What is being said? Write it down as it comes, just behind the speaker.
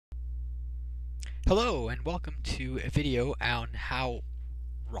Hello and welcome to a video on how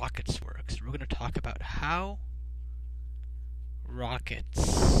rockets work. So we're going to talk about how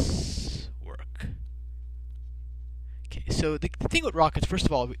rockets work. Okay, so the thing with rockets, first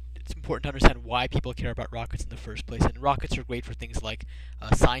of all, it's important to understand why people care about rockets in the first place. And rockets are great for things like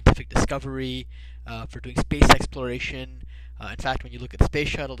scientific discovery, for doing space exploration. In fact, when you look at the Space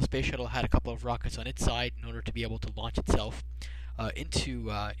Shuttle had a couple of rockets on its side in order to be able to launch itself into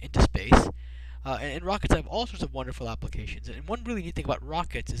space. And rockets have all sorts of wonderful applications. And one really neat thing about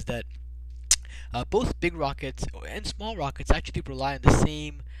rockets is that both big rockets and small rockets actually rely on the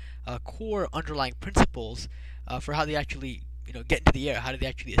same core underlying principles for how they actually get into the air. How do they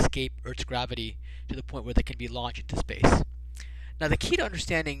actually escape Earth's gravity to the point where they can be launched into space? Now, the key to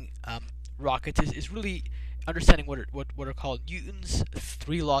understanding rockets is really understanding what are called Newton's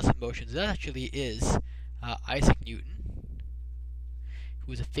three laws of motion. That actually is Isaac Newton,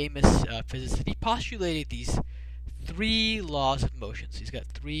 who was a famous physicist. He postulated these three laws of motion. So he's got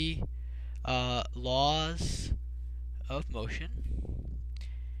three laws of motion,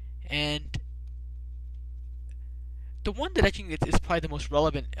 and the one that I think is probably the most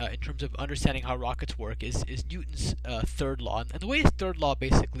relevant in terms of understanding how rockets work is Newton's third law. And the way his third law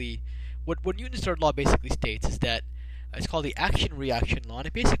basically, what Newton's third law basically states is that it's called the action-reaction law, and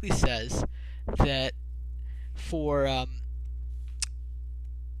it basically says that for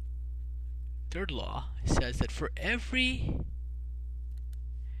third law says that for every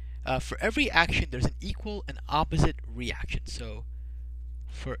action there's an equal and opposite reaction. So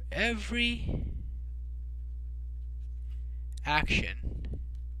for every action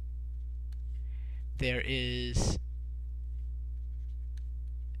there is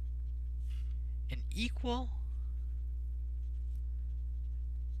an equal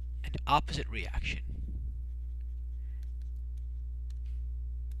and opposite reaction.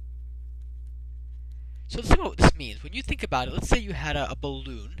 So let's think about what this means. When you think about it, let's say you had a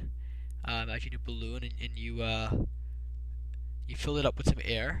balloon. Imagine a balloon, and you fill it up with some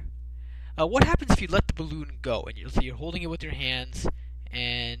air. What happens if you let the balloon go? And let's say you're holding it with your hands,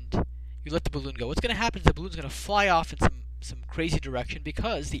 and you let the balloon go. What's going to happen is the balloon's going to fly off in some crazy direction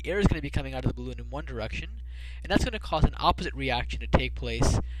because the air is going to be coming out of the balloon in one direction, and that's going to cause an opposite reaction to take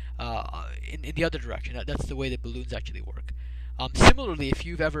place in the other direction. That's the way that balloons actually work. Similarly, if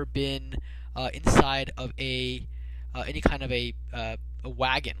you've ever been inside of any kind of a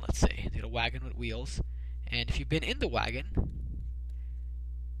wagon, let's say, a wagon with wheels, and if you've been in the wagon,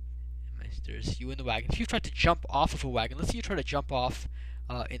 there's you in the wagon. If you try to jump off of a wagon, let's say you try to jump off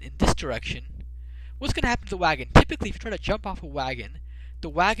in this direction, what's going to happen to the wagon? Typically, if you try to jump off a wagon, the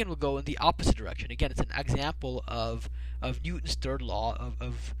wagon will go in the opposite direction. Again, it's an example of Newton's third law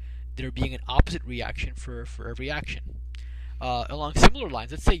of there being an opposite reaction for every action. Along similar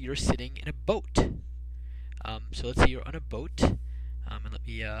lines, let's say you're sitting in a boat. So let's say you're on a boat, and let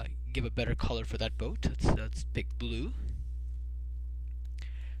me give a better color for that boat. Let's pick blue.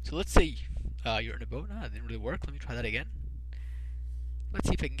 So let's say you're in a boat. That didn't really work. Let me try that again. Let's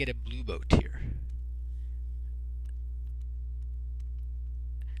see if I can get a blue boat here.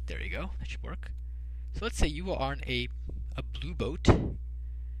 There you go. That should work. So let's say you are on a blue boat,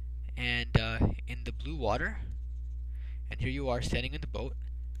 and in the blue water. And here you are standing in the boat.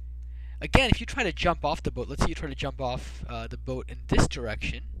 Again, if you try to jump off the boat, let's say you try to jump off the boat in this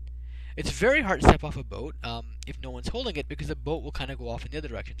direction, it's very hard to step off a boat if no one's holding it, because the boat will kind of go off in the other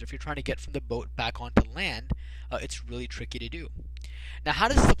direction. So if you're trying to get from the boat back onto land, it's really tricky to do. Now, how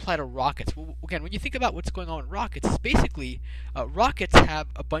does this apply to rockets? Well, again, when you think about what's going on with rockets, it's basically rockets have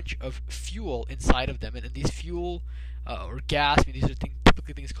a bunch of fuel inside of them, and these fuel or gas, I mean, these are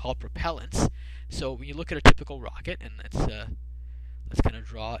typically things called propellants. So when you look at a typical rocket, and let's kind of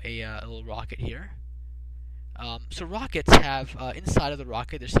draw a little rocket here. So rockets have inside of the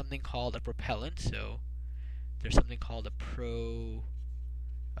rocket there's something called a propellant. So there's something called a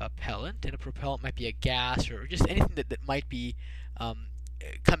propellant, and a propellant might be a gas or just anything that might be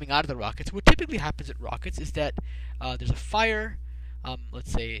coming out of the rockets. What typically happens at rockets is that there's a fire,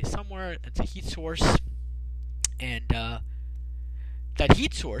 let's say somewhere, it's a heat source, and that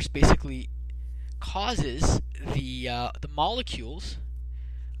heat source basically causes the molecules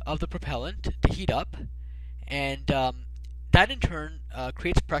of the propellant to heat up, and that in turn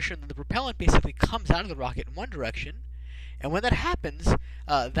creates pressure, and then the propellant basically comes out of the rocket in one direction, and when that happens,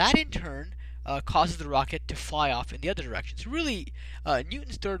 that in turn causes the rocket to fly off in the other direction. So really,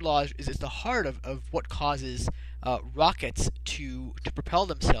 Newton's third law is the heart of what causes rockets to propel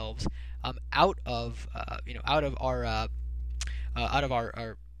themselves out of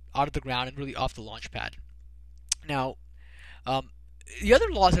the ground and really off the launch pad. Now, the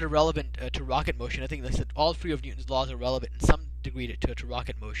other laws that are relevant to rocket motion, I think like I said, all three of Newton's laws are relevant in some degree to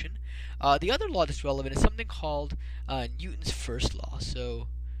rocket motion. The other law that's relevant is something called Newton's first law. So,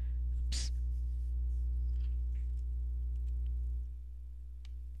 oops.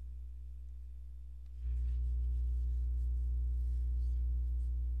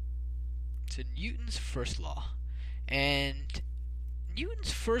 So Newton's first law, and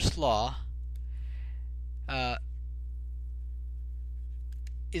Newton's first law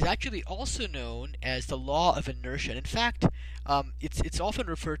is actually also known as the law of inertia. And in fact, it's often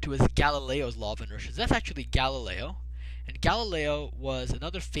referred to as Galileo's law of inertia. So that's actually Galileo, and Galileo was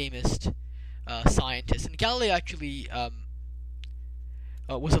another famous scientist. And Galileo actually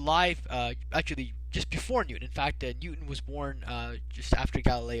was alive actually just before Newton. In fact, Newton was born just after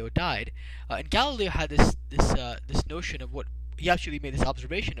Galileo died. And Galileo had this notion of what he actually made this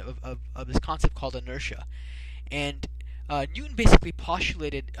observation of this concept called inertia. And Newton basically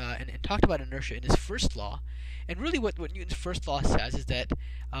postulated and talked about inertia in his first law. And really what Newton's first law says is that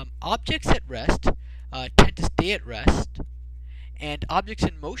objects at rest tend to stay at rest, and objects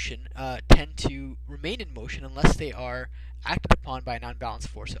in motion tend to remain in motion unless they are acted upon by an unbalanced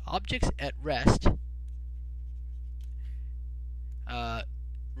force. So objects at rest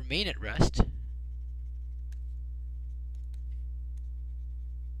remain at rest,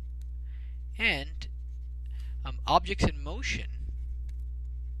 and objects in motion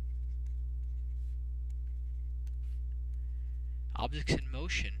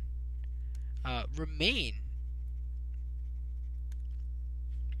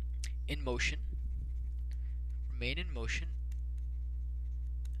remain in motion.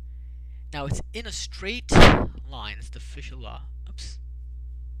 Now it's in a straight line. It's the official law. Oops.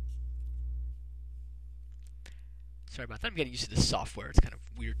 Sorry about that. I'm getting used to this software. It's kind of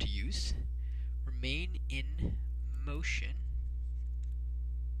weird to use. Remain in motion.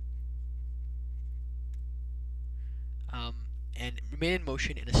 And remain in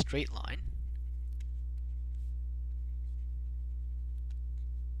motion in a straight line.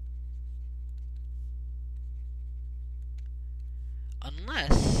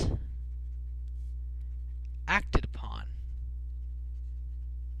 Unless acted upon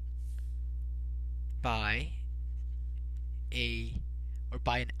by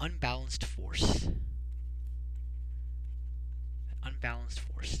an unbalanced force.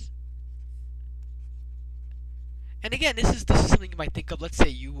 And again, this is something you might think of. Let's say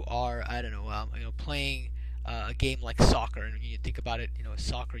you are, I don't know, playing a game like soccer, and when you think about it,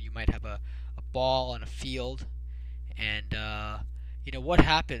 soccer, you might have a ball on a field, and what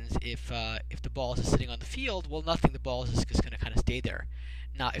happens if the ball is just sitting on the field? Well, nothing. The ball is just going to kind of stay there.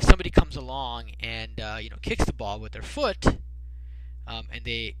 Now, if somebody comes along and kicks the ball with their foot, and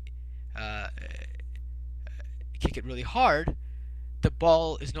they kick it really hard, the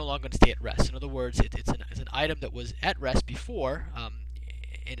ball is no longer going to stay at rest. In other words, it's an item that was at rest before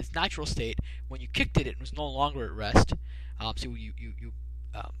in its natural state. When you kicked it, it was no longer at rest. So you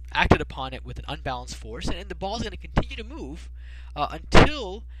acted upon it with an unbalanced force, and the ball is going to continue to move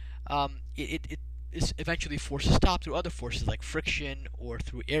until it is eventually forced to stop through other forces like friction or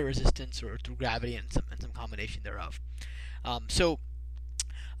through air resistance or through gravity and some combination thereof.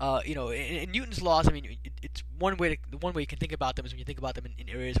 In Newton's laws, I mean, it's one way you can think about them is when you think about them in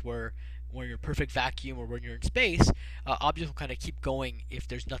areas where you're in perfect vacuum or when you're in space, objects will kind of keep going if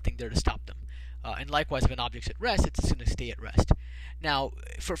there's nothing there to stop them. And likewise, if an object's at rest, it's going to stay at rest. Now,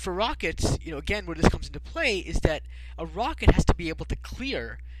 for rockets, again, where this comes into play is that a rocket has to be able to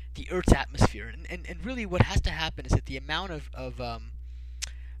clear the Earth's atmosphere, and really what has to happen is that the amount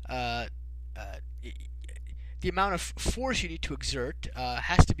of force you need to exert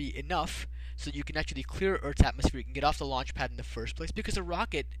has to be enough so that you can actually clear Earth's atmosphere. You can get off the launch pad in the first place, because a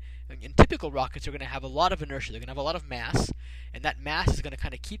rocket, and typical rockets, are going to have a lot of inertia. They're going to have a lot of mass, and that mass is going to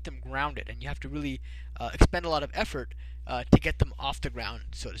kind of keep them grounded, and you have to really expend a lot of effort to get them off the ground,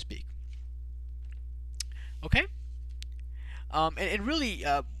 so to speak. Okay? And really,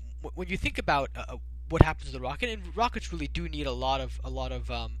 when you think about what happens to the rocket, and rockets really do need a lot of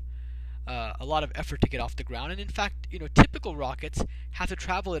effort to get off the ground. And in fact, typical rockets have to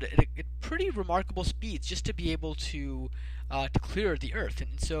travel at pretty remarkable speeds just to be able to clear the Earth.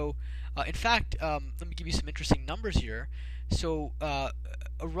 And so, in fact, let me give you some interesting numbers here. So, a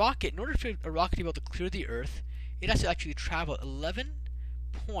rocket, in order for a rocket to be able to clear the Earth, it has to actually travel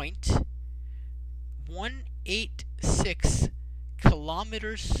 11.186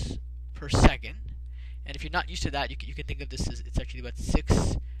 kilometers per second. And if you're not used to that, you can think of this as it's actually about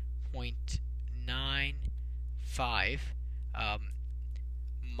 6.95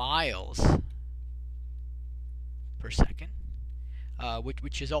 miles per second.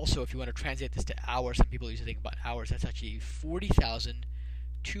 which is also, if you want to translate this to hours, some people usually think about hours, that's actually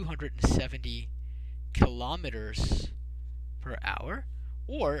 40,270 kilometers per hour,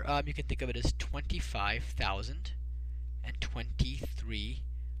 or you can think of it as 25,023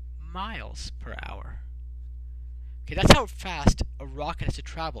 miles per hour. Okay, that's how fast a rocket has to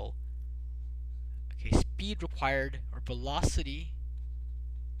travel. Okay, speed required, or velocity,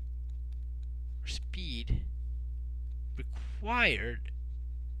 or speed required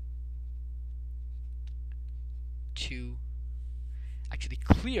to actually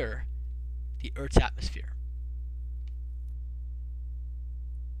clear the Earth's atmosphere.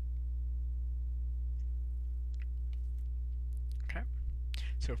 Okay,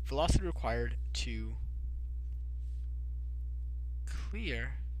 so velocity required to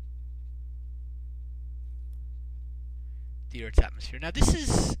clear the Earth's atmosphere. Now, this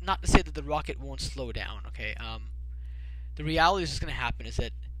is not to say that the rocket won't slow down. Okay, the reality is what's going to happen is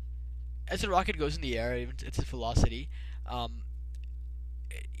that as the rocket goes in the air, its velocity,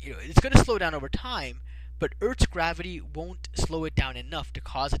 it's going to slow down over time, but Earth's gravity won't slow it down enough to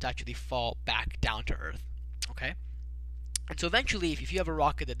cause it to actually fall back down to Earth. Okay, and so eventually, if you have a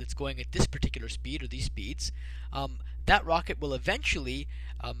rocket that's going at this particular speed or these speeds, that rocket will eventually,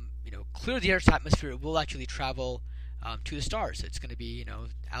 clear the Earth's atmosphere. It will actually travel to the stars. It's going to be,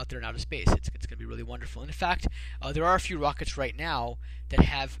 out there in outer space. It's going to be really wonderful. And in fact, there are a few rockets right now that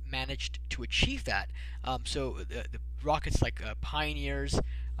have managed to achieve that. So the rockets like Pioneers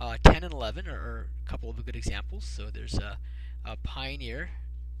 10 and 11 are a couple of good examples. So there's a Pioneer,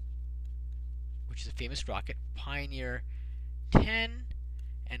 which is a famous rocket. Pioneer 10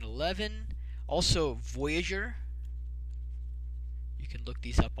 and 11. Also Voyager. You can look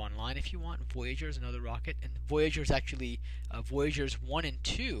these up online if you want. Voyager is another rocket, and Voyager is actually Voyagers 1 and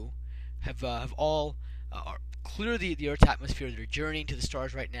 2 have all cleared the Earth's atmosphere. They're journeying to the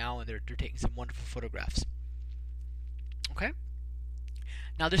stars right now, and they're taking some wonderful photographs. Okay.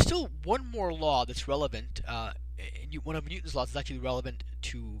 Now, there's still one more law that's relevant. One of Newton's laws is actually relevant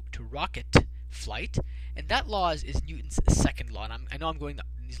to rocket flight, and that law is Newton's second law. And I know I'm going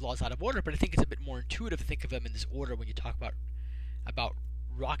these laws out of order, but I think it's a bit more intuitive to think of them in this order when you talk about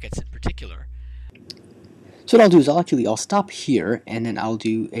rockets in particular. So what I'll do is I'll stop here, and then I'll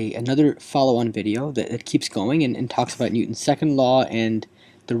do another follow-on video that keeps going and talks about Newton's second law and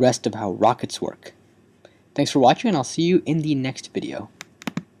the rest of how rockets work. Thanks for watching, and I'll see you in the next video.